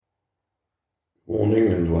Morning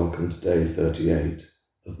and welcome to day 38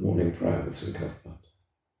 of morning prayer with St Cuthbert.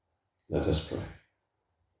 Let us pray.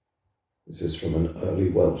 This is from an early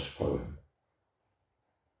Welsh poem.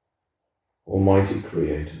 Almighty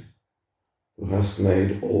Creator, who hast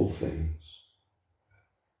made all things,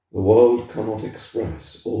 the world cannot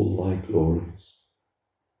express all thy glories,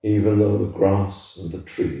 even though the grass and the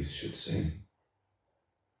trees should sing.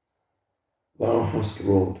 Thou hast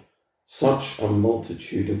wrought such a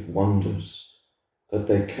multitude of wonders that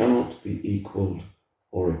they cannot be equalled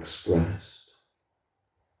or expressed.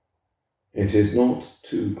 It is not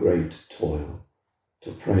too great toil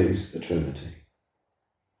to praise the Trinity.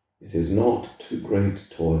 It is not too great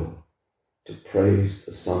toil to praise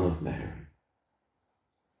the Son of Mary.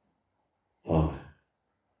 Amen.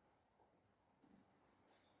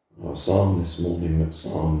 Our psalm this morning is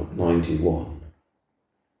Psalm 91.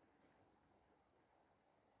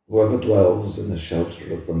 Whoever dwells in the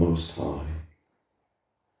shelter of the Most High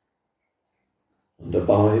and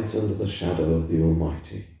abides under the shadow of the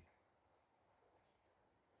Almighty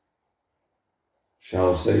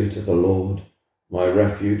shall say to the Lord, my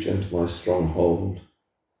refuge and my stronghold,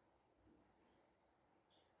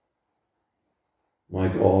 my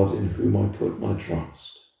God in whom I put my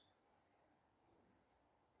trust.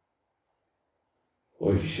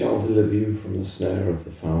 For he shall deliver you from the snare of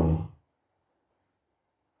the fowler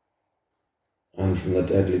and from the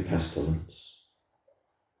deadly pestilence.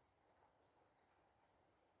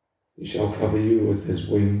 He shall cover you with his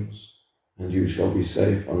wings, and you shall be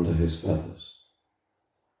safe under his feathers.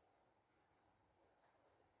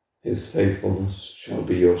 His faithfulness shall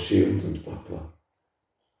be your shield and buckler.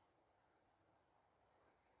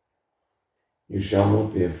 You shall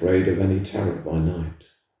not be afraid of any terror by night,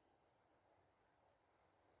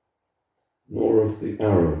 nor of the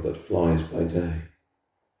arrow that flies by day,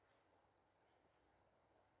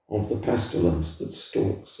 of the pestilence that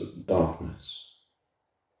stalks at darkness,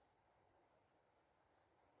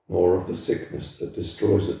 nor of the sickness that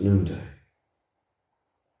destroys at noonday.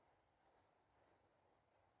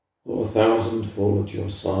 Though 1,000 fall at your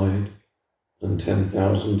side, and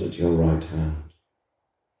 10,000 at your right hand,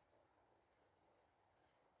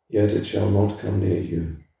 yet it shall not come near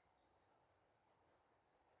you.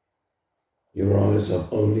 Your eyes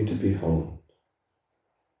have only to behold,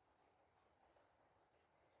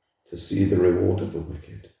 to see the reward of the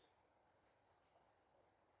wicked.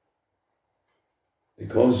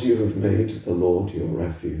 Because you have made the Lord your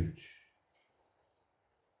refuge,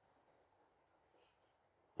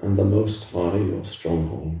 and the Most High your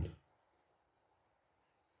stronghold,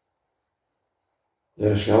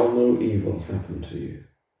 there shall no evil happen to you,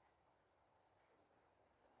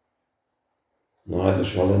 neither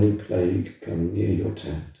shall any plague come near your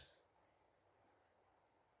tent.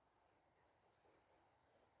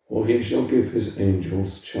 For he shall give his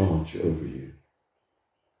angels charge over you,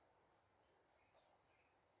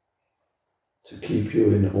 to keep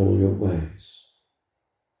you in all your ways.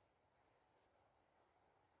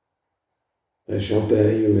 They shall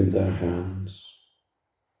bear you in their hands,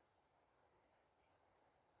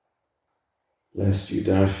 lest you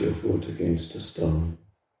dash your foot against a stone.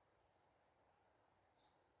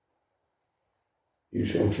 You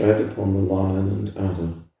shall tread upon the lion and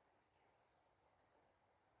adder,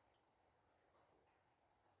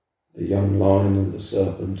 the young lion and the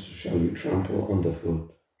serpent shall you trample underfoot.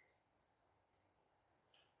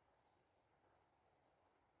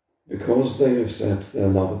 Because they have set their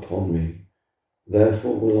love upon me,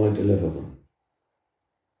 therefore will I deliver them.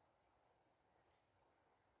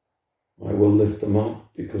 I will lift them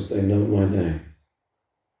up because they know my name.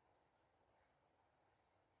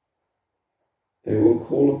 They will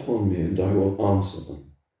call upon me and I will answer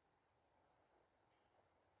them.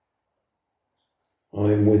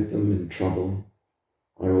 I am with them in trouble.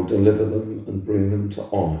 I will deliver them and bring them to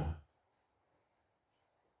honor.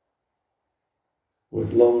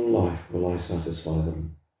 With long life will I satisfy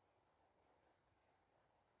them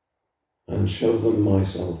and show them my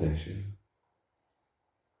salvation.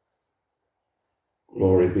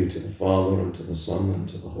 Glory be to the Father, and to the Son, and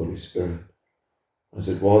to the Holy Spirit, as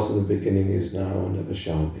it was in the beginning, is now, and ever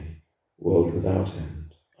shall be, world without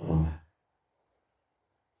end. Amen.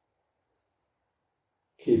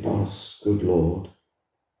 Keep us, good Lord,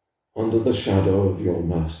 under the shadow of your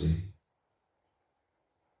mercy,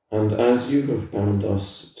 and as you have bound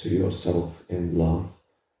us to yourself in love,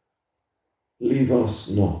 leave us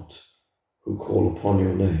not who call upon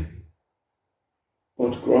your name,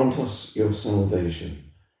 but grant us your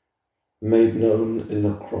salvation, made known in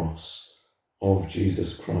the cross of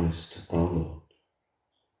Jesus Christ our Lord.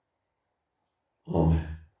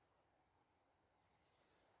 Amen.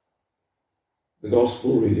 The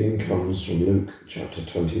Gospel reading comes from Luke chapter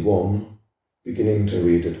 21, beginning to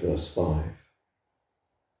read at verse 5.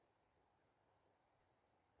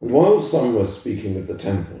 And while some were speaking of the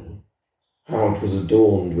temple, how it was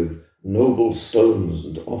adorned with noble stones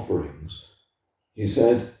and offerings, he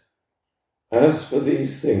said, "As for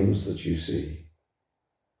these things that you see,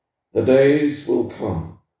 the days will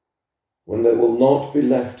come when there will not be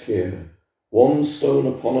left here one stone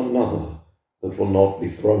upon another that will not be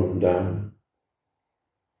thrown down."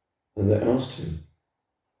 And they asked him,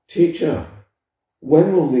 "Teacher,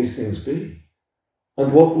 when will these things be?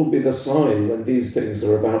 And what will be the sign when these things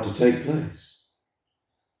are about to take place?"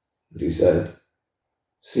 And he said,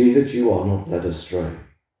 "See that you are not led astray.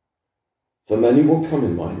 For many will come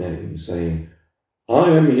in my name, saying, 'I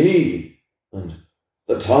am he,' and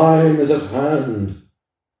 'The time is at hand.'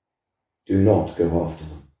 Do not go after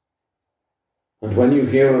them. And when you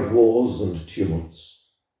hear of wars and tumults,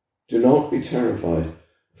 do not be terrified,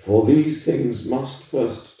 for these things must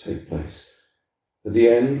first take place, but the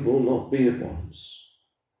end will not be at once."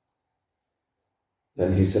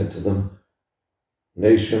 Then he said to them,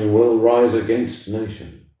 "Nation will rise against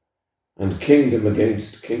nation, and kingdom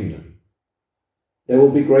against kingdom. There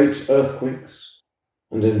will be great earthquakes,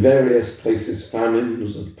 and in various places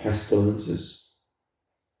famines and pestilences,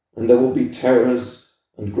 and there will be terrors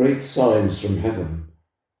and great signs from heaven.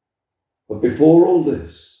 But before all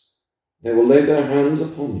this, they will lay their hands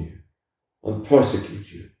upon you and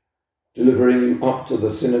persecute you, delivering you up to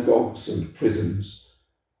the synagogues and prisons,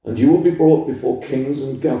 and you will be brought before kings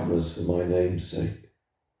and governors for my name's sake.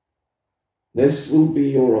 This will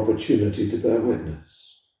be your opportunity to bear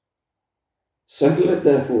witness. Settle it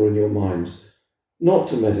therefore in your minds not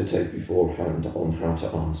to meditate beforehand on how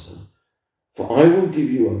to answer, for I will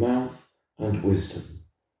give you a mouth and wisdom,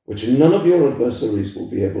 which none of your adversaries will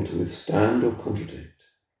be able to withstand or contradict.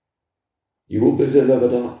 You will be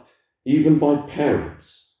delivered up even by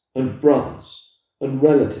parents and brothers and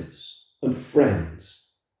relatives and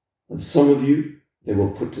friends, and some of you they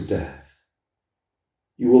will put to death.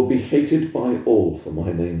 You will be hated by all for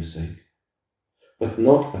my name's sake, but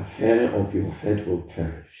not a hair of your head will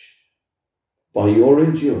perish. By your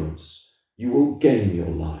endurance you will gain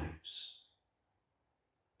your lives.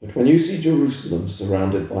 But when you see Jerusalem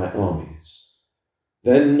surrounded by armies,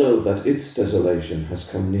 then know that its desolation has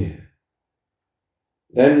come near.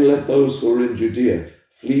 Then let those who are in Judea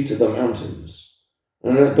flee to the mountains,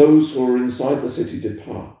 and let those who are inside the city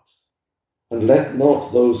depart, and let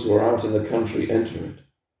not those who are out in the country enter it.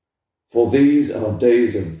 For these are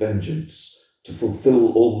days of vengeance, to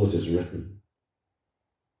fulfill all that is written.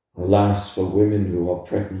 Alas for women who are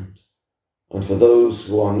pregnant, and for those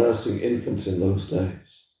who are nursing infants in those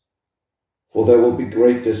days. For there will be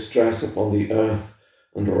great distress upon the earth,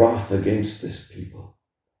 and wrath against this people.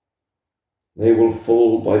 They will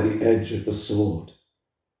fall by the edge of the sword,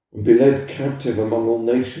 and be led captive among all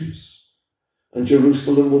nations, and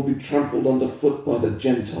Jerusalem will be trampled underfoot by the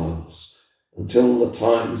Gentiles, until the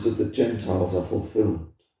times of the Gentiles are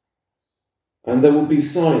fulfilled. And there will be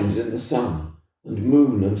signs in the sun, and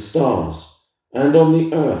moon, and stars, and on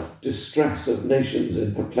the earth distress of nations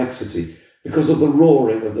in perplexity, because of the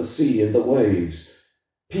roaring of the sea and the waves,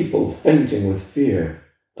 people fainting with fear,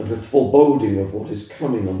 and with foreboding of what is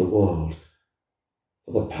coming on the world.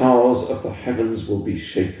 For the powers of the heavens will be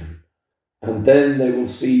shaken, and then they will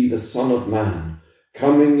see the Son of Man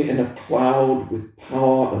coming in a cloud with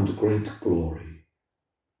power and great glory.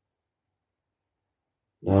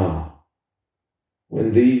 Now,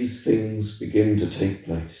 when these things begin to take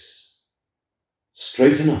place,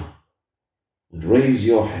 straighten up and raise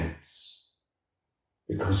your heads,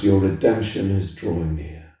 because your redemption is drawing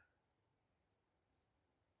near."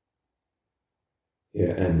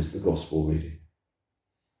 Here ends the Gospel reading.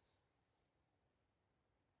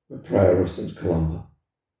 A prayer of St Columba.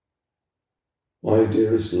 My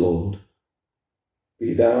dearest Lord,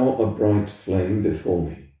 be thou a bright flame before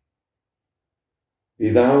me. Be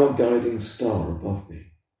thou a guiding star above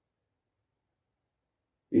me.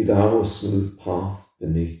 Be thou a smooth path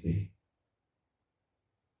beneath me.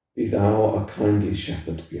 Be thou a kindly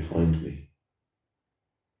shepherd behind me,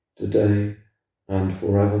 today and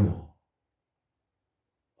forevermore.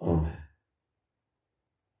 Amen.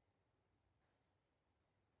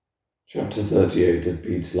 Chapter 38 of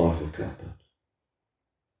Bede's Life of Cuthbert.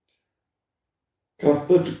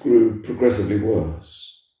 Cuthbert grew progressively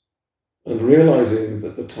worse, and realizing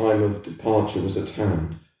that the time of departure was at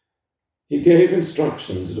hand, he gave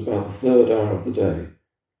instructions at about the third hour of the day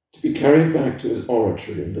to be carried back to his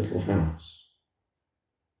oratory and little house.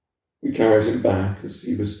 We carried him back as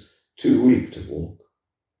he was too weak to walk.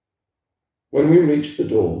 When we reached the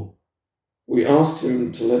door, we asked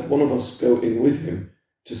him to let one of us go in with him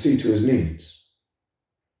to see to his needs.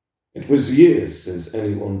 It was years since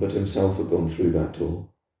anyone but himself had gone through that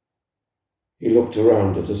door. He looked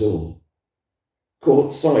around at us all,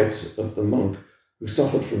 caught sight of the monk who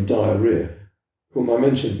suffered from diarrhea, whom I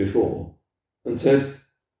mentioned before, and said,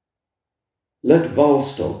 "Let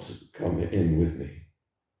Valstod come in with me."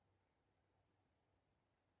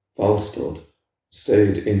 Valstod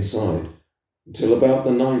stayed inside until about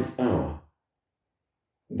the 9th hour,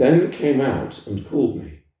 then came out and called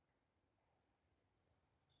me.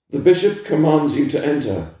 "The bishop commands you to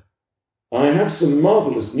enter. I have some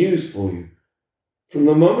marvellous news for you. From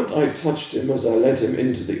the moment I touched him as I led him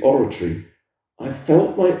into the oratory, I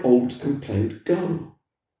felt my old complaint go.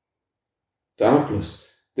 Doubtless,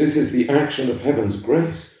 this is the action of heaven's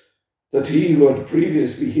grace, that he who had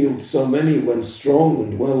previously healed so many when strong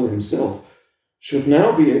and well himself should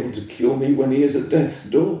now be able to cure me when he is at death's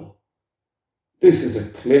door. This is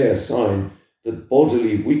a clear sign that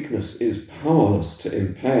bodily weakness is powerless to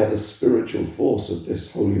impair the spiritual force of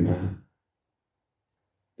this holy man.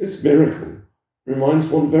 This miracle reminds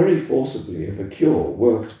one very forcibly of a cure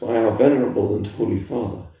worked by our venerable and holy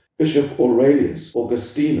father, Bishop Aurelius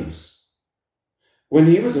Augustinus. When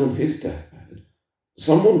he was on his deathbed,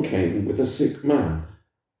 someone came with a sick man,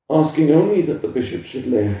 asking only that the bishop should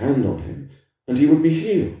lay a hand on him and he would be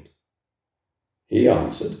healed. He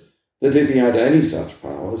answered that if he had any such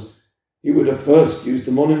powers, he would have first used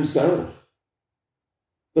them on himself.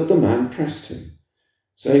 But the man pressed him,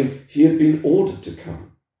 saying he had been ordered to come.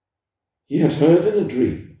 He had heard in a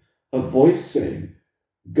dream a voice saying,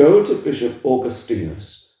 "Go to Bishop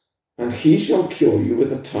Augustinus, and he shall cure you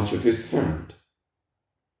with a touch of his hand."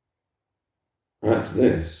 At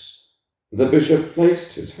this, the bishop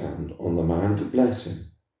placed his hand on the man to bless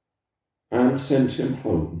him, and sent him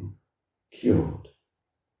home cured.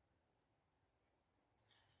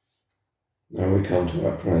 Now we come to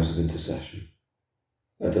our prayers of intercession.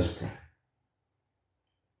 Let us pray.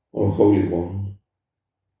 O Holy One,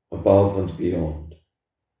 above and beyond,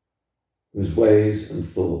 whose ways and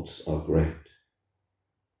thoughts are great,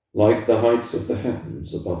 like the heights of the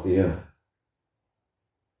heavens above the earth,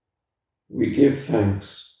 we give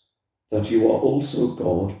thanks that you are also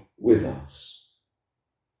God with us,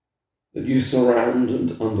 that you surround and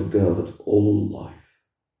undergird all life,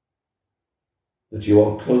 that you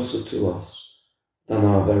are closer to us than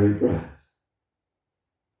our very breath.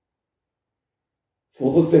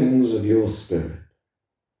 For the things of your Spirit,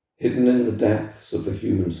 hidden in the depths of the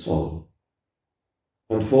human soul,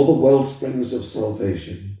 and for the well springs of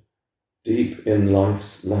salvation deep in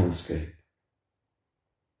life's landscape,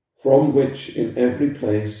 from which in every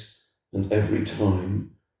place and every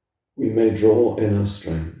time we may draw inner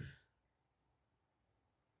strength,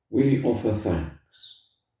 we offer thanks.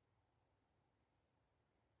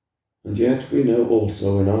 And yet we know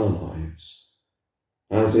also in our lives,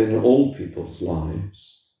 as in all people's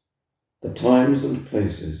lives, the times and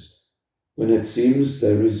places when it seems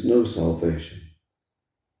there is no salvation,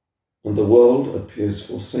 and the world appears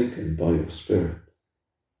forsaken by your Spirit,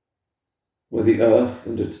 where the earth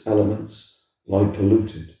and its elements lie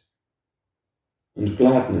polluted, and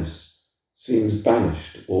gladness seems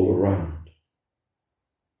banished all around,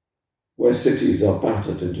 where cities are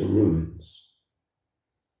battered into ruins,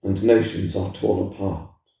 and nations are torn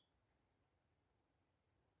apart.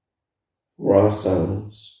 For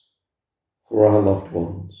ourselves, for our loved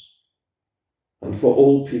ones, and for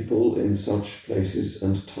all people in such places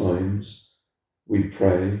and times, we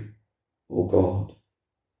pray, O God,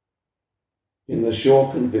 in the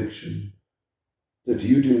sure conviction that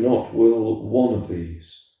you do not will one of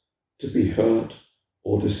these to be hurt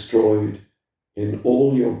or destroyed in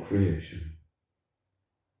all your creation.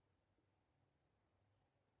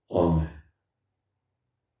 Amen.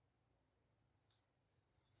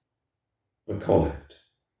 A collect.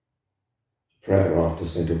 Prayer after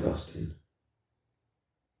St Augustine.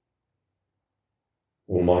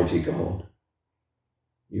 Almighty God,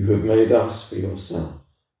 you have made us for yourself,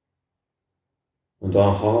 and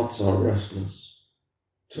our hearts are restless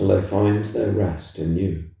till they find their rest in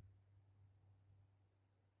you.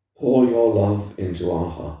 Pour your love into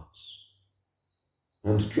our hearts,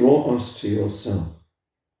 and draw us to yourself,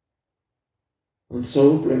 and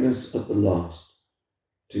so bring us at the last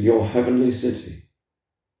to your heavenly city,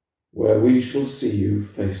 where we shall see you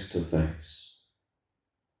face to face.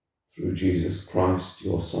 Through Jesus Christ,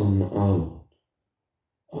 your Son, our Lord.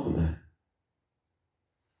 Amen.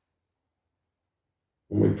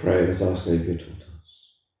 And we pray as our Saviour taught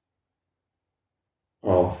us.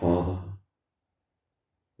 Our Father,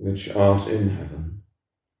 which art in heaven,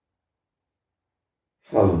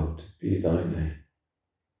 hallowed be thy name.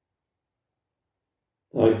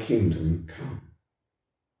 Thy kingdom come.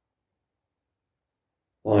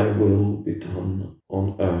 Thy will be done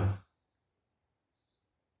on earth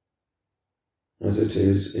as it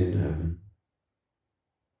is in heaven.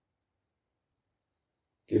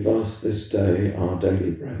 Give us this day our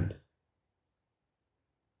daily bread,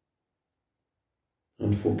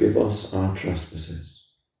 and forgive us our trespasses,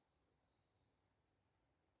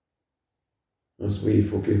 as we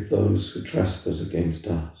forgive those who trespass against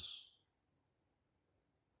us.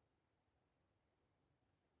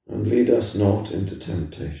 And lead us not into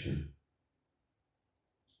temptation,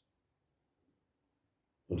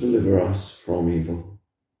 but deliver us from evil.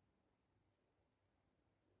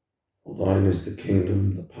 For thine is the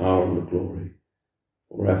kingdom, the power, and the glory,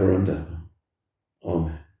 forever and ever.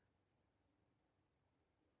 Amen.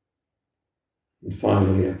 And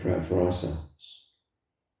finally, a prayer for ourselves.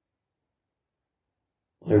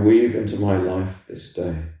 I weave into my life this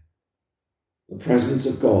day the presence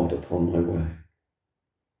of God upon my way.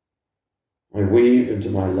 I weave into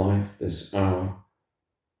my life this hour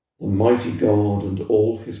the mighty God and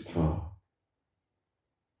all his power.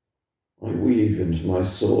 I weave into my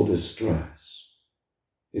sore distress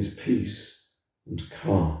his peace and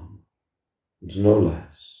calm, and no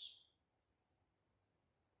less.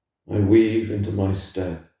 I weave into my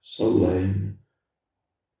step so lame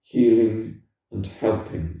healing and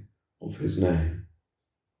helping of his name.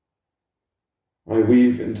 I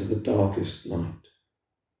weave into the darkest night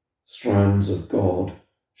strands of God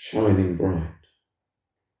shining bright.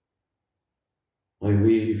 I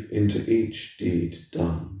weave into each deed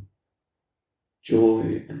done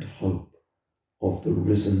joy and hope of the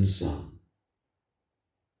risen Son.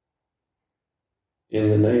 In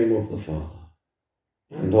the name of the Father,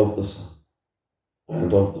 and of the Son,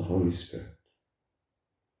 and of the Holy Spirit.